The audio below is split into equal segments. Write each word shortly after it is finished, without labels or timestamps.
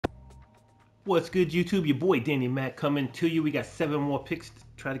What's good, YouTube? Your boy Danny Mac coming to you. We got 7 more picks to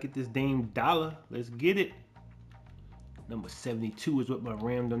try to get this Dame dollar. Let's get it. Number 72 is what my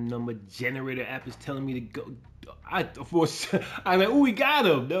random number generator app is telling me to go. Of course, I'm like, oh, we got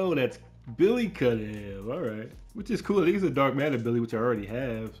him. No, that's Billy Cunningham. All right, which is cool. I think it's a Dark Matter Billy, which I already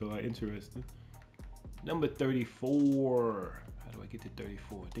have, so interesting. Number 34. How do I get to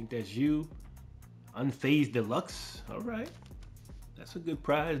 34? I think that's you. Unfazed Deluxe. All right. That's a good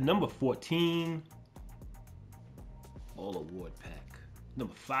prize. Number 14. All award pack.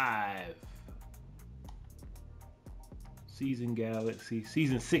 Number 5.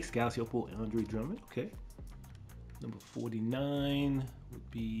 Season 6 Galaxy Opal Andre Drummond. Okay. Number 49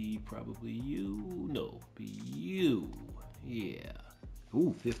 would be probably you. No, be you. Yeah.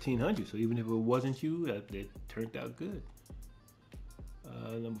 Ooh, 1500. So even if it wasn't you, it turned out good.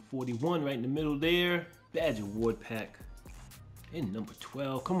 Number 41 right in the middle there. Badge award pack. And number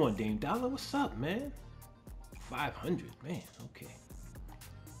 12, come on, Dame Dollar, what's up, man? 500, man, okay.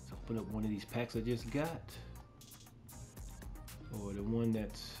 Let's open up one of these packs I just got. Or the one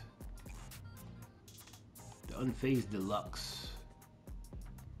that's the Unfazed Deluxe.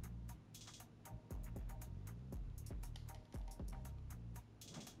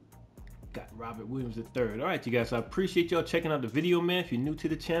 Got Robert Williams III. All right, you guys, so I appreciate y'all checking out the video, man. If you're new to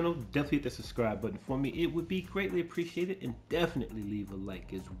the channel, definitely hit the subscribe button for me. It would be greatly appreciated, and definitely leave a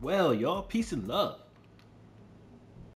like as well, y'all. Peace and love.